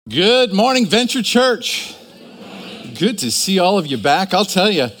Good morning, Venture Church. Good to see all of you back. I'll tell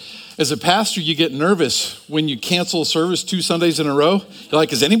you, as a pastor, you get nervous when you cancel a service 2 Sundays in a row. You're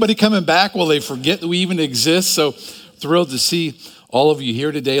like, is anybody coming back? Will they forget that we even exist? So thrilled to see all of you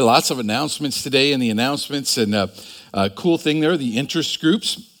here today. Lots of announcements today in the announcements. And a cool thing there, the interest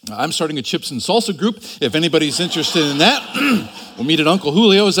groups. I'm starting a chips and salsa group. If anybody's interested in that, we'll meet at Uncle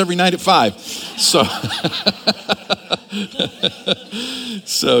Julio's every night at 5.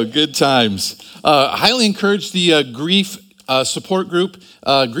 So good times. Highly encourage the grief support group,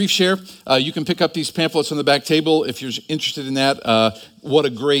 Grief Share. You can pick up these pamphlets on the back table if you're interested in that. What a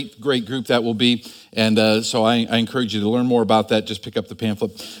great group that will be. And so I encourage you to learn more about that. Just pick up the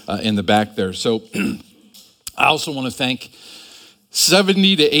pamphlet in the back there. So I also want to thank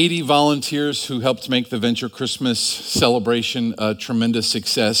 70 to 80 volunteers who helped make the Venture Christmas celebration a tremendous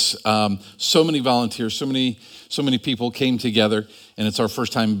success. So many volunteers, so many people came together, and it's our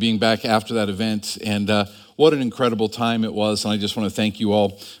first time being back after that event. And what an incredible time it was. And I just want to thank you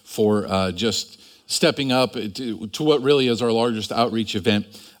all for just stepping up to what really is our largest outreach event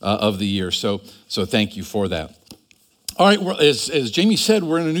of the year. So thank you for that. All right, as Jamie said,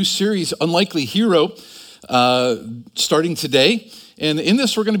 we're in a new series, Unlikely Hero, starting today. And in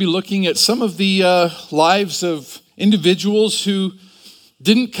this, we're going to be looking at some of the lives of individuals who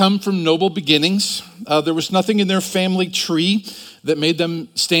didn't come from noble beginnings. There was nothing in their family tree that made them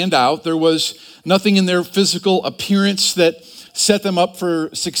stand out. There was nothing in their physical appearance that set them up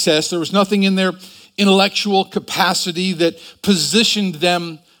for success. There was nothing in their intellectual capacity that positioned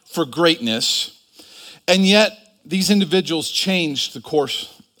them for greatness. And yet, these individuals changed the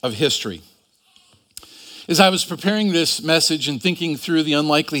course of history. As I was preparing this message and thinking through the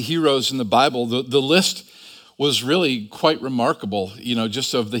unlikely heroes in the Bible, the list was really quite remarkable,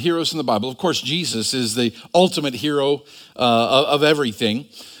 just of the heroes in the Bible. Of course, Jesus is the ultimate hero of everything.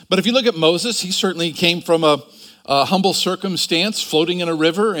 But if you look at Moses, he certainly came from a humble circumstance, floating in a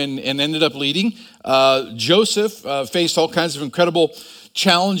river and ended up leading. Joseph faced all kinds of incredible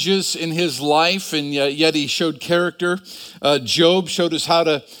challenges in his life, and yet he showed character. Job showed us how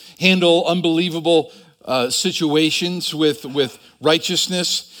to handle unbelievable situations with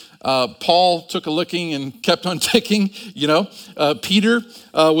righteousness. Paul took a licking and kept on ticking, Peter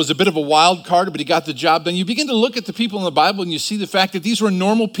was a bit of a wild card, but he got the job done. You begin to look at the people in the Bible and you see the fact that these were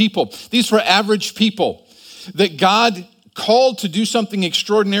normal people. These were average people that God called to do something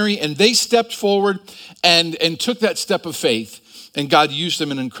extraordinary, and they stepped forward and took that step of faith, and God used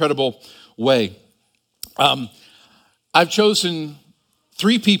them in an incredible way. I've chosen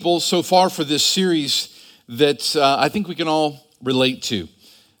 3 people so far for this series that I think we can all relate to.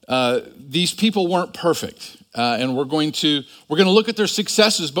 These people weren't perfect, and we're going to look at their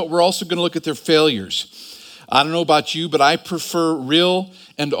successes, but we're also going to look at their failures. I don't know about you, but I prefer real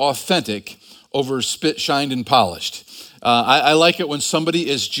and authentic over spit, shined, and polished. I like it when somebody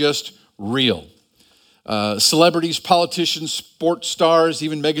is just real. Celebrities, politicians, sports stars,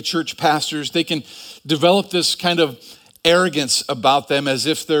 even megachurch pastors, they can develop this kind of arrogance about them as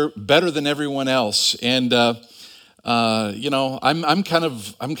if they're better than everyone else. And I'm kind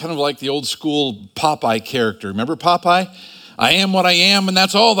of like the old school Popeye character. Remember Popeye? I am what I am, and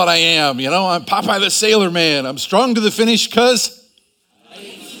that's all that I am. I'm Popeye the Sailor Man. I'm strong to the finish because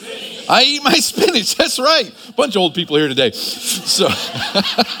I eat my spinach. That's right. Bunch of old people here today. So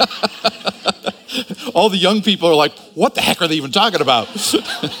all the young people are like, what the heck are they even talking about?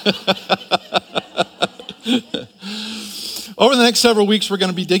 Over the next several weeks, we're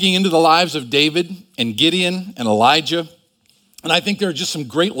going to be digging into the lives of David and Gideon and Elijah. And I think there are just some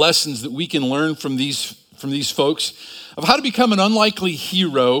great lessons that we can learn from these folks of how to become an unlikely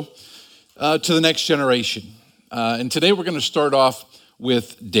hero to the next generation. And today we're going to start off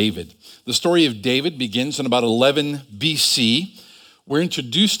with David. The story of David begins in about 11 BC. We're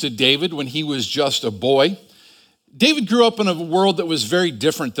introduced to David when he was just a boy. David grew up in a world that was very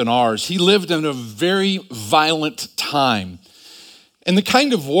different than ours. He lived in a very violent time. And the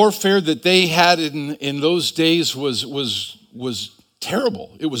kind of warfare that they had in those days was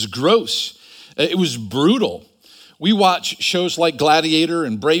terrible. It was gross. It was brutal. We watch shows like Gladiator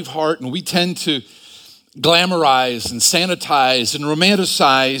and Braveheart, and we tend to glamorize and sanitize and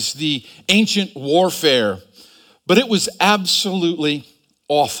romanticize the ancient warfare. But it was absolutely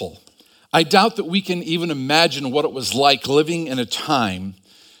awful. I doubt that we can even imagine what it was like living in a time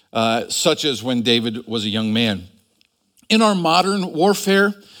such as when David was a young man. In our modern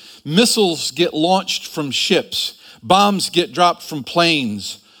warfare, missiles get launched from ships, bombs get dropped from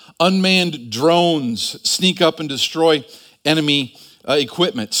planes, unmanned drones sneak up and destroy enemy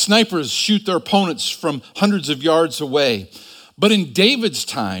equipment, snipers shoot their opponents from hundreds of yards away, But in David's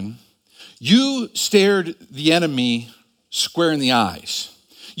time, you stared the enemy square in the eyes.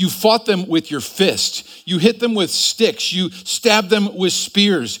 You fought them with your fist. You hit them with sticks. You stabbed them with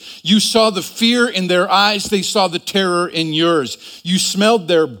spears. You saw the fear in their eyes. They saw the terror in yours. You smelled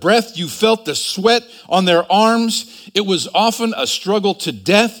their breath. You felt the sweat on their arms. It was often a struggle to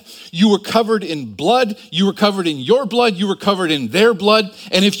death. You were covered in blood. You were covered in your blood. You were covered in their blood.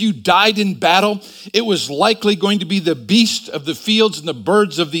 And if you died in battle, it was likely going to be the beasts of the fields and the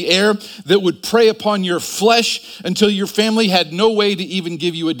birds of the air that would prey upon your flesh until your family had no way to even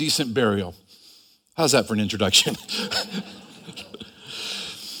give you a decent burial. How's that for an introduction?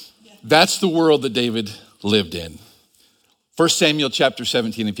 That's the world that David lived in. 1 Samuel chapter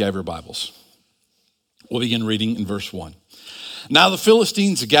 17, if you have your Bibles. We'll begin reading in verse 1. Now the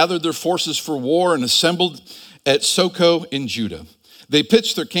Philistines gathered their forces for war and assembled at Soko in Judah. They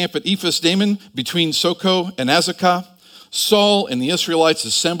pitched their camp at Ephes-dammim between Soko and Azekah. Saul and the Israelites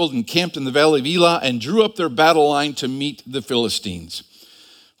assembled and camped in the valley of Elah and drew up their battle line to meet the Philistines.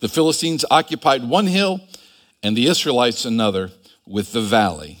 The Philistines occupied one hill and the Israelites another, with the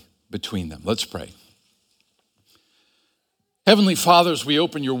valley between them. Let's pray. Heavenly Father, as we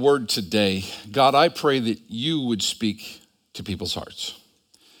open your word today, God, I pray that you would speak to people's hearts.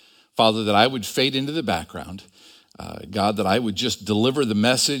 Father, that I would fade into the background. God, that I would just deliver the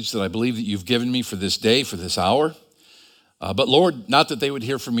message that I believe that you've given me for this day, for this hour. But Lord, not that they would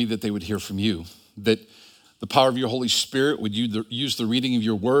hear from me, that they would hear from you. That the power of your Holy Spirit would use the reading of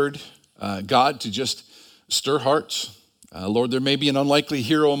your word, God, to just stir hearts. Lord, there may be an unlikely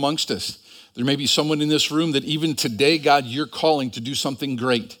hero amongst us. There may be someone in this room that even today, God, you're calling to do something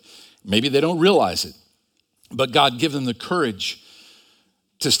great. Maybe they don't realize it. But God, give them the courage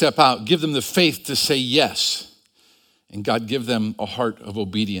to step out. Give them the faith to say yes. And God, give them a heart of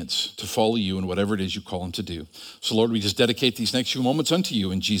obedience to follow you in whatever it is you call them to do. So Lord, we just dedicate these next few moments unto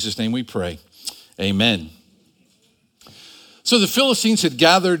you. In Jesus' name we pray. Amen. So the Philistines had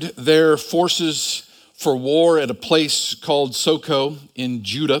gathered their forces for war at a place called Soko in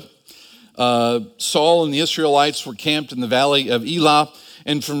Judah. Saul and the Israelites were camped in the valley of Elah.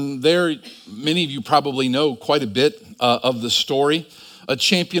 And from there, many of you probably know quite a bit of the story. A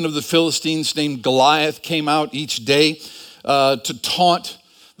champion of the Philistines named Goliath came out each day to taunt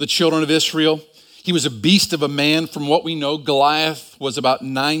the children of Israel. He was a beast of a man. From what we know, Goliath was about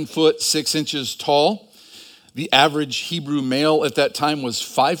 9 foot 6 inches tall. The average Hebrew male at that time was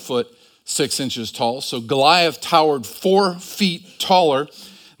 5 foot 6 inches tall. So Goliath towered 4 feet taller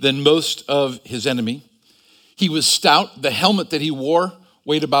than most of his enemy. He was stout. The helmet that he wore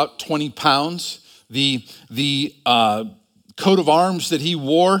weighed about 20 pounds. The coat of arms that he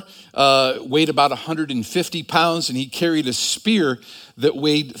wore weighed about 150 pounds, and he carried a spear that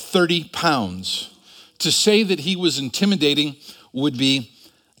weighed 30 pounds. To say that he was intimidating would be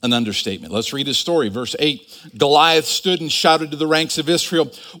an understatement. Let's read his story. Verse 8, Goliath stood and shouted to the ranks of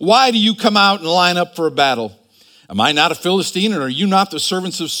Israel, "Why do you come out and line up for a battle? Am I not a Philistine, and are you not the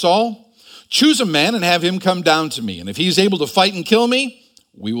servants of Saul? Choose a man and have him come down to me, and if he is able to fight and kill me,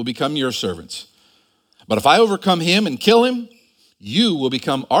 we will become your servants. But if I overcome him and kill him, you will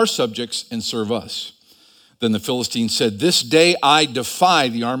become our subjects and serve us." Then the Philistines said, "This day I defy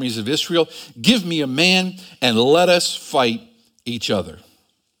the armies of Israel. Give me a man and let us fight each other."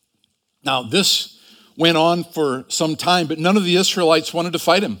 Now this went on for some time, but none of the Israelites wanted to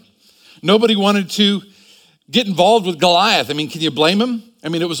fight him. Nobody wanted to get involved with Goliath. I mean, can you blame him? I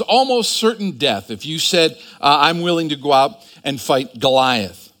mean, it was almost certain death if you said, I'm willing to go out and fight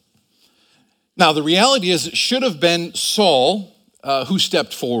Goliath. Now, the reality is it should have been Saul who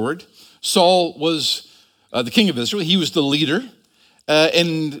stepped forward. Saul was the king of Israel. He was the leader,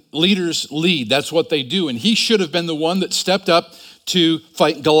 and leaders lead. That's what they do. And he should have been the one that stepped up to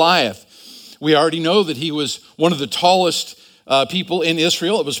fight Goliath. We already know that he was one of the tallest people in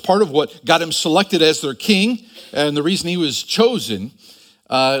Israel. It was part of what got him selected as their king and the reason he was chosen.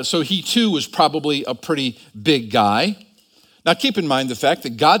 So he too was probably a pretty big guy. Now keep in mind the fact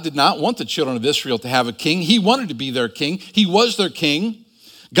that God did not want the children of Israel to have a king. He wanted to be their king. He was their king.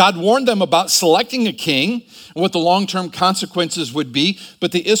 God warned them about selecting a king and what the long-term consequences would be,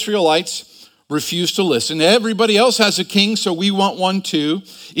 but the Israelites refused to listen. Everybody else has a king, so we want one too.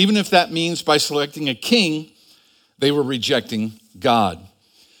 Even if that means by selecting a king, they were rejecting God.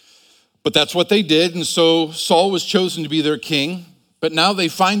 But that's what they did, and so Saul was chosen to be their king, but now they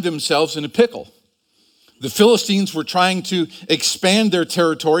find themselves in a pickle. The Philistines were trying to expand their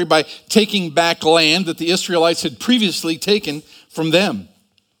territory by taking back land that the Israelites had previously taken from them.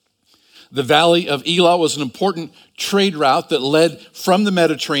 The Valley of Elah was an important trade route that led from the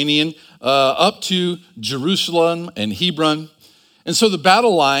Mediterranean up to Jerusalem and Hebron. And so the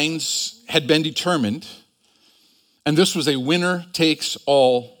battle lines had been determined, and this was a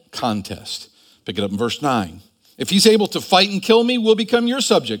winner-takes-all contest. Pick it up in verse 9. If he's able to fight and kill me, we'll become your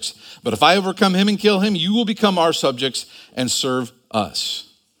subjects. But if I overcome him and kill him, you will become our subjects and serve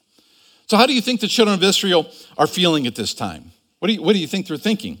us. So how do you think the children of Israel are feeling at this time? What do you think they're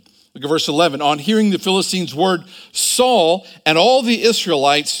thinking? Look at verse 11. On hearing the Philistines' word, Saul and all the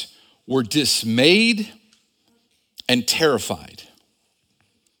Israelites were dismayed and terrified.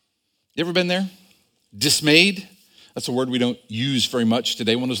 You ever been there? Dismayed? That's a word we don't use very much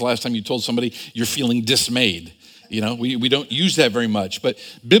today. When was the last time you told somebody you're feeling dismayed? You know, we don't use that very much. But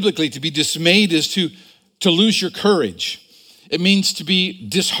biblically, to be dismayed is to lose your courage. It means to be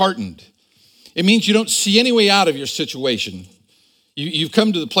disheartened. It means you don't see any way out of your situation. You've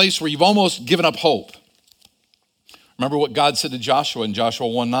come to the place where you've almost given up hope. Remember what God said to Joshua in Joshua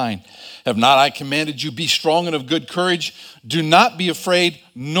 1:9. Have not I commanded you, be strong and of good courage? Do not be afraid,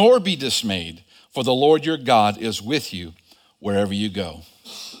 nor be dismayed, for the Lord your God is with you wherever you go.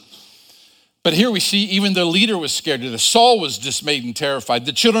 But here we see even the leader was scared to death. Saul was dismayed and terrified.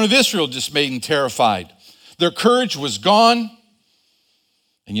 The children of Israel dismayed and terrified. Their courage was gone.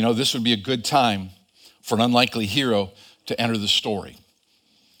 And you know, this would be a good time for an unlikely hero to enter the story.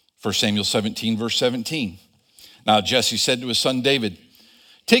 1 Samuel 17, verse 17. Now Jesse said to his son David,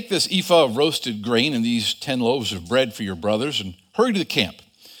 take this ephah of roasted grain and these 10 loaves of bread for your brothers and hurry to the camp.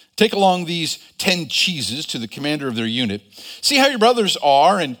 Take along these 10 cheeses to the commander of their unit. See how your brothers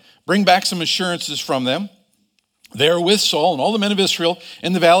are and bring back some assurances from them. They are with Saul and all the men of Israel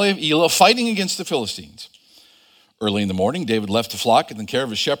in the valley of Elah fighting against the Philistines. Early in the morning, David left the flock in the care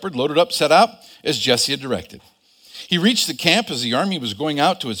of a shepherd, loaded up, set out as Jesse had directed. He reached the camp as the army was going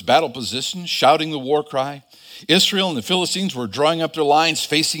out to its battle position, shouting the war cry. Israel and the Philistines were drawing up their lines,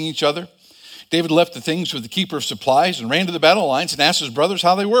 facing each other. David left the things with the keeper of supplies and ran to the battle lines and asked his brothers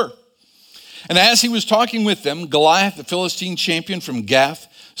how they were. And as he was talking with them, Goliath, the Philistine champion from Gath,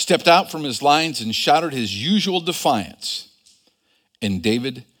 stepped out from his lines and shouted his usual defiance. And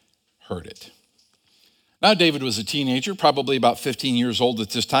David heard it. Now David was a teenager, probably about 15 years old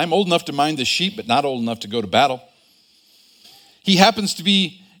at this time, old enough to mind the sheep, but not old enough to go to battle. He happens to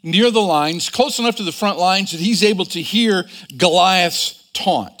be near the lines, close enough to the front lines that he's able to hear Goliath's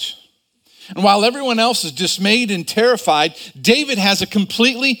taunt. And while everyone else is dismayed and terrified, David has a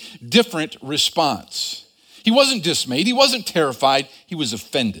completely different response. He wasn't dismayed, he wasn't terrified, he was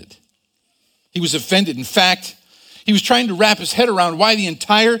offended. He was offended. In fact, he was trying to wrap his head around why the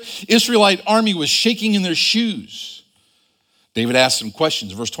entire Israelite army was shaking in their shoes. David asked some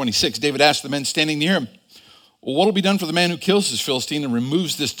questions. Verse 26, David asked the men standing near him, well, what will be done for the man who kills this Philistine and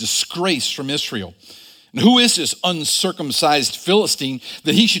removes this disgrace from Israel? And who is this uncircumcised Philistine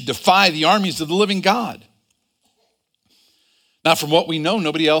that he should defy the armies of the living God? Now, from what we know,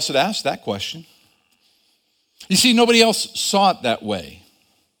 nobody else had asked that question. You see, nobody else saw it that way.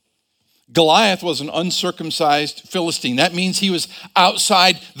 Goliath was an uncircumcised Philistine. That means he was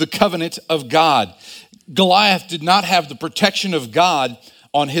outside the covenant of God. Goliath did not have the protection of God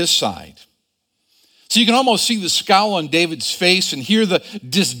on his side. So you can almost see the scowl on David's face and hear the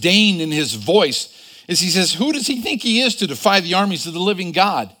disdain in his voice as he says, who does he think he is to defy the armies of the living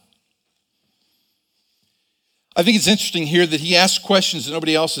God? I think it's interesting here that he asks questions that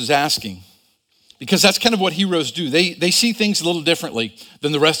nobody else is asking, because that's kind of what heroes do. They see things a little differently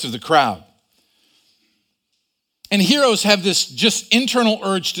than the rest of the crowd. And heroes have this just internal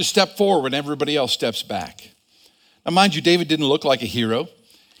urge to step forward when everybody else steps back. Now, mind you, David didn't look like a hero.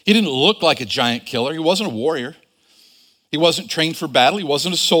 He didn't look like a giant killer. He wasn't a warrior. He wasn't trained for battle. He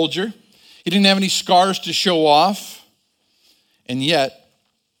wasn't a soldier. He didn't have any scars to show off. And yet,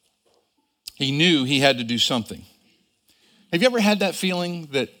 he knew he had to do something. Have you ever had that feeling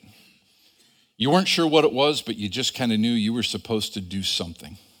that you weren't sure what it was, but you just kind of knew you were supposed to do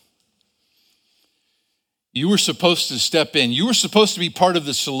something? You were supposed to step in. You were supposed to be part of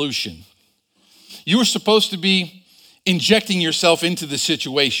the solution. You were supposed to be injecting yourself into the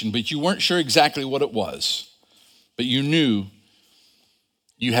situation, but you weren't sure exactly what it was. But you knew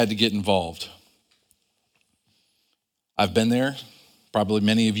you had to get involved. I've been there. Probably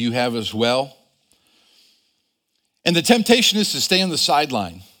many of you have as well. And the temptation is to stay on the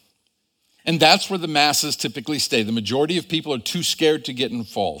sideline. And that's where the masses typically stay. The majority of people are too scared to get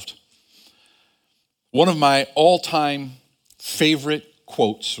involved. One of my all-time favorite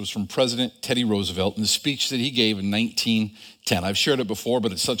quotes was from President Teddy Roosevelt in the speech that he gave in 1910. I've shared it before,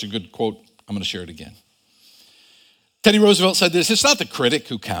 but it's such a good quote, I'm going to share it again. Teddy Roosevelt said this, it's not the critic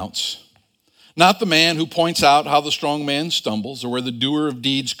who counts, not the man who points out how the strong man stumbles or where the doer of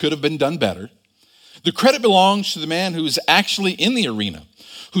deeds could have been done better. The credit belongs to the man who is actually in the arena,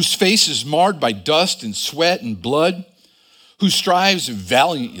 whose face is marred by dust and sweat and blood, who strives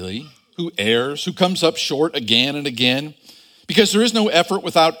valiantly, who errs, who comes up short again and again, because there is no effort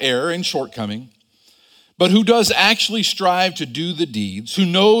without error and shortcoming, but who does actually strive to do the deeds, who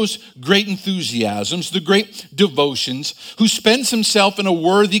knows great enthusiasms, the great devotions, who spends himself in a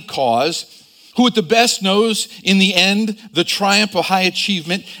worthy cause, who at the best knows in the end the triumph of high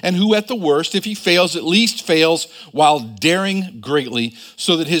achievement, and who at the worst, if he fails, at least fails while daring greatly,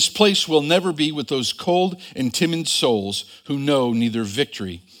 so that his place will never be with those cold and timid souls who know neither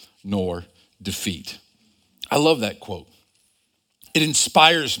victory nor defeat. I love that quote. It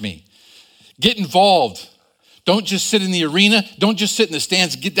inspires me. Get involved. Don't just sit in the arena. Don't just sit in the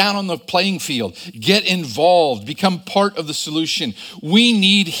stands. Get down on the playing field. Get involved. Become part of the solution. We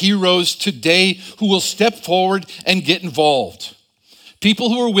need heroes today who will step forward and get involved. People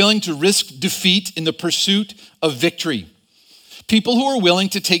who are willing to risk defeat in the pursuit of victory. People who are willing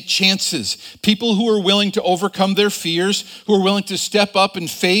to take chances. People who are willing to overcome their fears, who are willing to step up and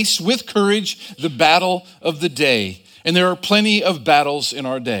face with courage the battle of the day. And there are plenty of battles in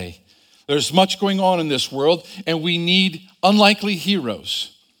our day. There's much going on in this world, and we need unlikely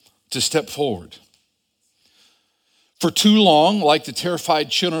heroes to step forward. For too long, like the terrified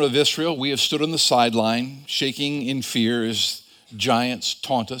children of Israel, we have stood on the sideline, shaking in fear as giants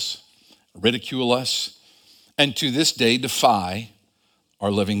taunt us, ridicule us, and to this day defy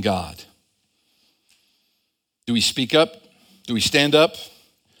our living God. Do we speak up? Do we stand up?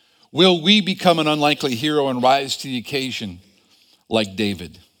 Will we become an unlikely hero and rise to the occasion like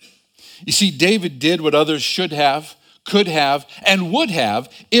David? You see, David did what others should have, could have, and would have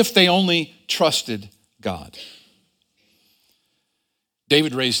if they only trusted God.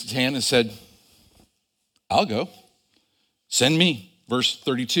 David raised his hand and said, I'll go. Send me. Verse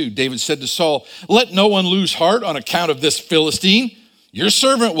 32, David said to Saul, let no one lose heart on account of this Philistine. Your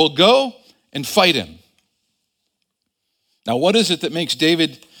servant will go and fight him. Now, what is it that makes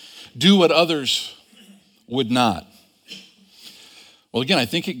David do what others would not? Well, again, I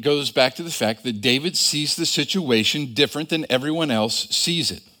think it goes back to the fact that David sees the situation different than everyone else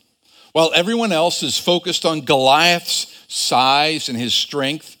sees it. While everyone else is focused on Goliath's size and his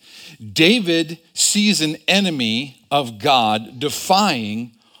strength, David sees an enemy of God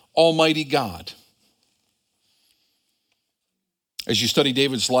defying Almighty God. As you study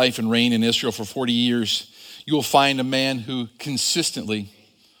David's life and reign in Israel for 40 years, you will find a man who consistently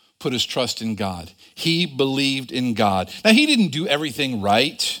put his trust in God. He believed in God. Now, he didn't do everything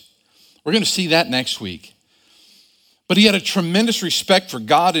right. We're going to see that next week. But he had a tremendous respect for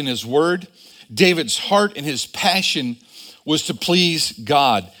God and his word. David's heart and his passion was to please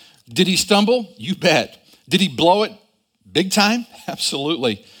God. Did he stumble? You bet. Did he blow it big time?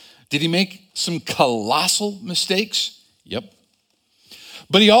 Absolutely. Did he make some colossal mistakes? Yep.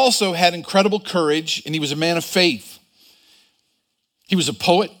 But he also had incredible courage, and he was a man of faith. He was a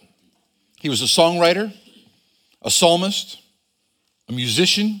poet. He was a songwriter, a psalmist, a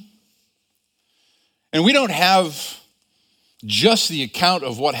musician. And we don't have just the account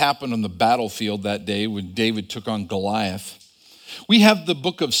of what happened on the battlefield that day when David took on Goliath. We have the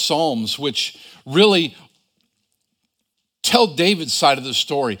book of Psalms, which really tell David's side of the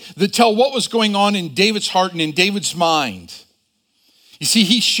story, that tell what was going on in David's heart and in David's mind. You see,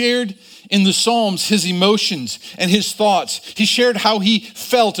 he shared in the Psalms his emotions and his thoughts. He shared how he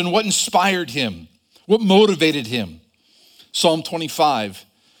felt and what inspired him, what motivated him. Psalm 25,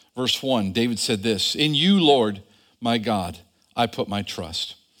 verse 1, David said this, in you, Lord, my God, I put my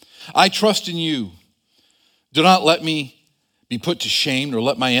trust. I trust in you. Do not let me be put to shame, nor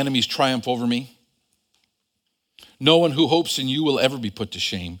let my enemies triumph over me. No one who hopes in you will ever be put to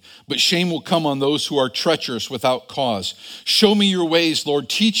shame, but shame will come on those who are treacherous without cause. Show me your ways, Lord.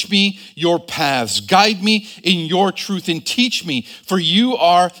 Teach me your paths. Guide me in your truth and teach me, for you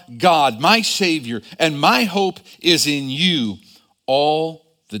are God, my Savior, and my hope is in you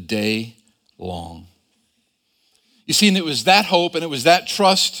all the day long. You see, and it was that hope and it was that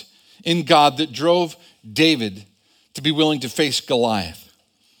trust in God that drove David to be willing to face Goliath.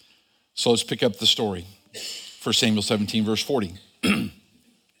 So let's pick up the story. 1 Samuel 17, verse 40. Then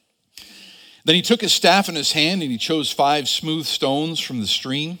he took his staff in his hand and he chose 5 smooth stones from the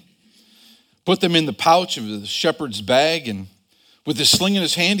stream, put them in the pouch of the shepherd's bag, and with his sling in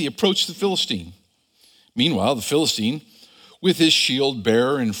his hand, he approached the Philistine. Meanwhile, the Philistine, with his shield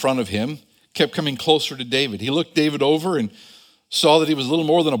bearer in front of him, kept coming closer to David. He looked David over and saw that he was little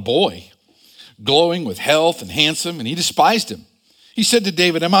more than a boy, glowing with health and handsome, and he despised him. He said to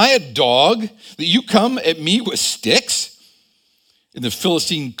David, am I a dog that you come at me with sticks? And the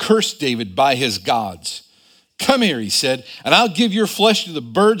Philistine cursed David by his gods. Come here, he said, and I'll give your flesh to the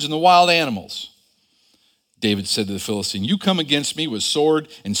birds and the wild animals. David said to the Philistine, you come against me with sword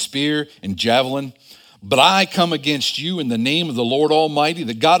and spear and javelin, but I come against you in the name of the Lord Almighty,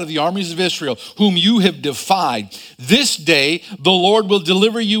 the God of the armies of Israel, whom you have defied. This day the Lord will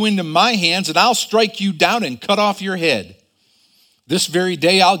deliver you into my hands, and I'll strike you down and cut off your head. This very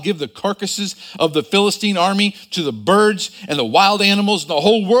day I'll give the carcasses of the Philistine army to the birds and the wild animals, and the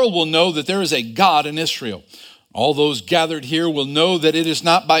whole world will know that there is a God in Israel. All those gathered here will know that it is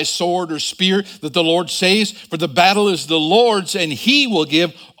not by sword or spear that the Lord saves, for the battle is the Lord's, and he will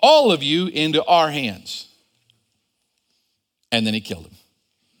give all of you into our hands. And then he killed him.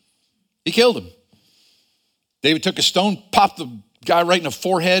 He killed him. David took a stone, popped the guy right in the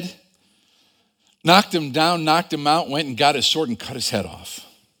forehead, knocked him down, knocked him out, went and got his sword and cut his head off.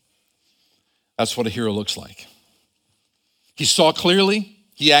 That's what a hero looks like. He saw clearly,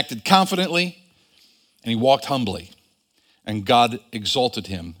 he acted confidently, and he walked humbly, and God exalted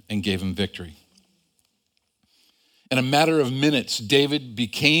him and gave him victory. In a matter of minutes, David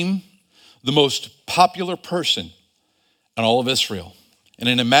became the most popular person in all of Israel. And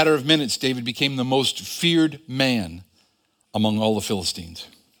in a matter of minutes, David became the most feared man among all the Philistines.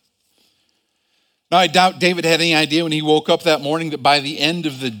 Now, I doubt David had any idea when he woke up that morning that by the end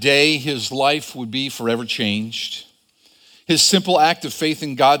of the day, his life would be forever changed. His simple act of faith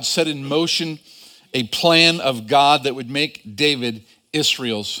in God set in motion a plan of God that would make David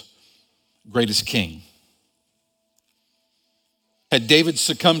Israel's greatest king. Had David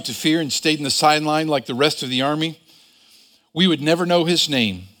succumbed to fear and stayed in the sideline like the rest of the army, we would never know his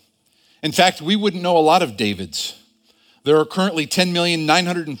name. In fact, we wouldn't know a lot of David's. There are currently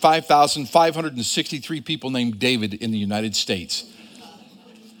 10,905,563 people named David in the United States.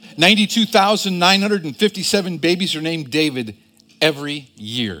 92,957 babies are named David every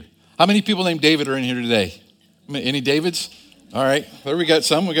year. How many people named David are in here today? Any Davids? All right, there we got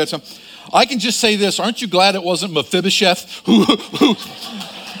some. I can just say this, aren't you glad it wasn't Mephibosheth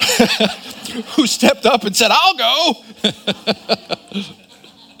who stepped up and said, I'll go?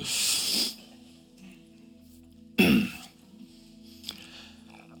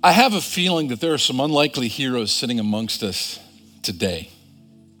 I have a feeling that there are some unlikely heroes sitting amongst us today.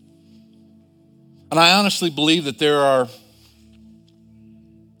 And I honestly believe that there are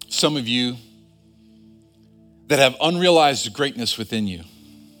some of you that have unrealized greatness within you.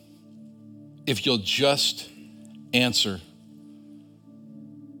 If you'll just answer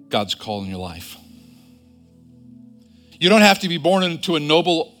God's call in your life. You don't have to be born into a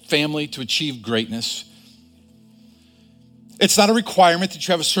noble family to achieve greatness. It's not a requirement that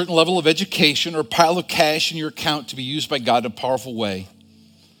you have a certain level of education or a pile of cash in your account to be used by God in a powerful way.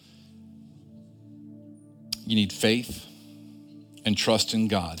 You need faith and trust in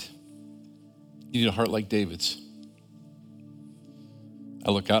God. You need a heart like David's. I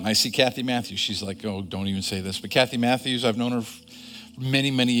look out and I see Kathy Matthews. She's like, oh, don't even say this. But Kathy Matthews, I've known her for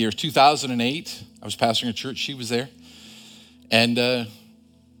many, many years. 2008, I was pastoring a church. She was there. And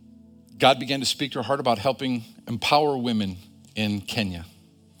God began to speak to her heart about helping empower women in Kenya.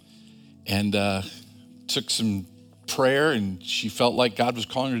 And took some prayer, and she felt like God was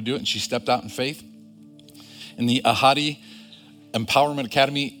calling her to do it, and she stepped out in faith. And the Ahadi Empowerment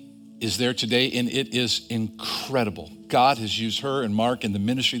Academy is there today, and it is incredible. God has used her and Mark and the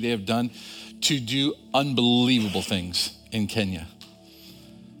ministry they have done to do unbelievable things in Kenya.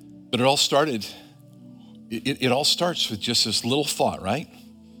 But it all started, it all starts with just this little thought, right?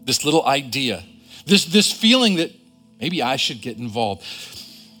 This little idea, this feeling that maybe I should get involved.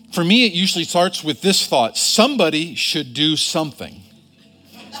 For me, it usually starts with this thought: somebody should do something.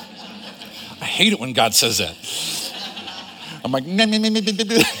 I hate it when God says that. I'm like, nah.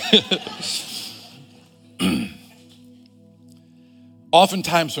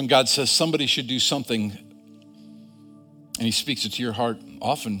 Oftentimes when God says somebody should do something and he speaks it to your heart,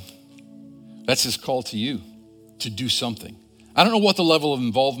 often that's his call to you to do something. I don't know what the level of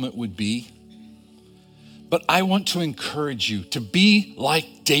involvement would be, but I want to encourage you to be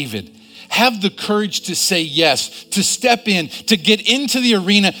like David. Have the courage to say yes, to step in, to get into the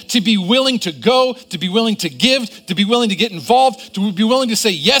arena, to be willing to go, to be willing to give, to be willing to get involved, to be willing to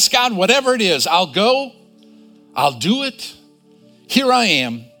say, yes, God, whatever it is, I'll go, I'll do it. Here I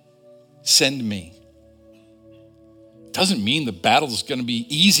am, send me. It doesn't mean the battle is going to be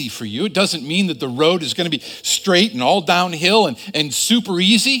easy for you. It doesn't mean that the road is going to be straight and all downhill and super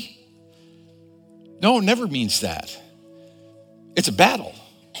easy. No, it never means that. It's a battle.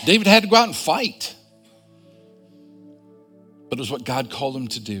 David had to go out and fight. But it was what God called him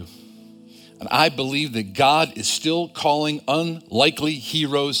to do. And I believe that God is still calling unlikely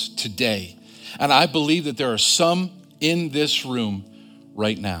heroes today. And I believe that there are some in this room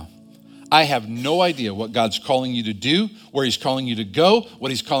right now. I have no idea what God's calling you to do, where he's calling you to go, what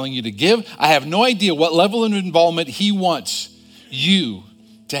he's calling you to give. I have no idea what level of involvement he wants you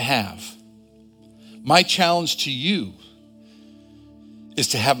to have. My challenge to you is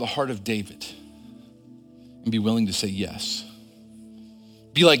to have the heart of David and be willing to say yes.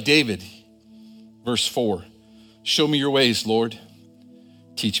 Be like David, verse 4. Show me your ways, Lord.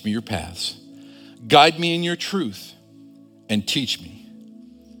 Teach me your paths. Guide me in your truth and teach me.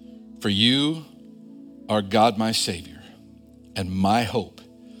 For you are God, my Savior, and my hope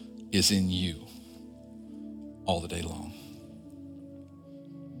is in you all the day long.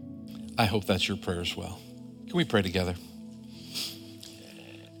 I hope that's your prayer as well. Can we pray together?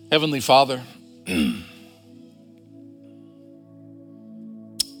 Heavenly Father, come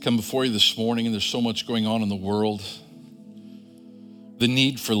before you this morning, and there's so much going on in the world. The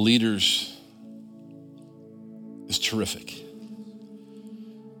need for leaders is terrific.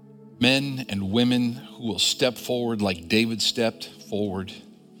 Men and women who will step forward like David stepped forward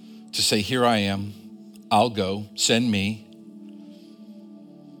to say, here I am, I'll go, send me.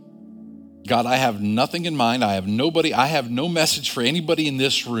 God, I have nothing in mind. I have no message for anybody in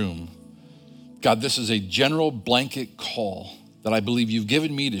this room. God, this is a general blanket call that I believe you've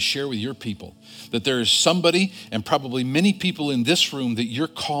given me to share with your people. That there is somebody, and probably many people in this room, that you're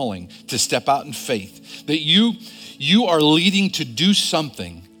calling to step out in faith. That you are leading to do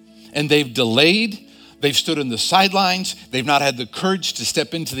something, and they've delayed, they've stood on the sidelines, they've not had the courage to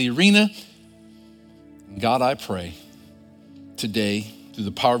step into the arena. God, I pray today, through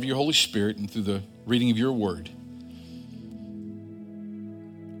the power of your Holy Spirit and through the reading of your word,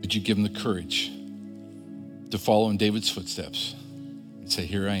 that you give them the courage to follow in David's footsteps and say,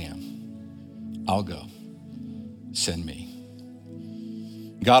 here I am, I'll go, send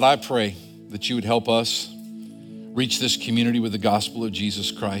me. God, I pray that you would help us reach this community with the gospel of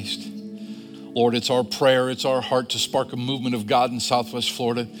Jesus Christ. Lord, it's our prayer, it's our heart to spark a movement of God in Southwest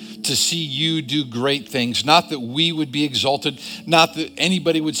Florida, to see you do great things. Not that we would be exalted, not that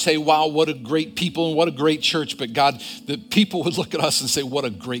anybody would say, wow, what a great people and what a great church, but God, that people would look at us and say, what a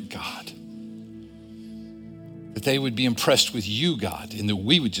great God. That they would be impressed with you, God, and that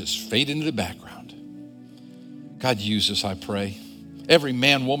we would just fade into the background. God, use us, I pray. Every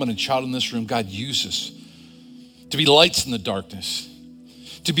man, woman, and child in this room, God, use us to be lights in the darkness,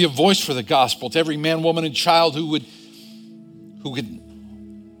 to be a voice for the gospel to every man, woman, and child who would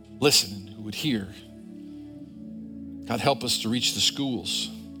listen, who would hear. God, help us to reach the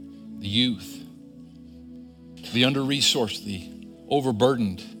schools, the youth, the under-resourced, the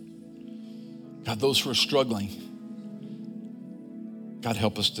overburdened. God, those who are struggling. God,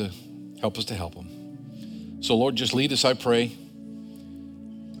 help us to help them. So Lord, just lead us, I pray.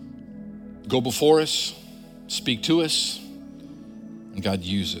 Go before us, speak to us. And God,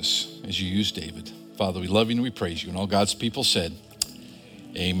 use us as you use David. Father, we love you and we praise you. And all God's people said,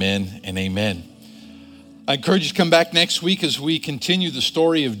 amen and amen. I encourage you to come back next week as we continue the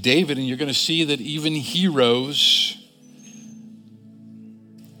story of David, and you're going to see that even heroes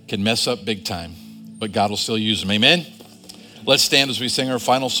can mess up big time, but God will still use them. Amen? Let's stand as we sing our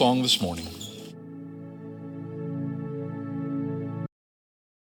final song this morning.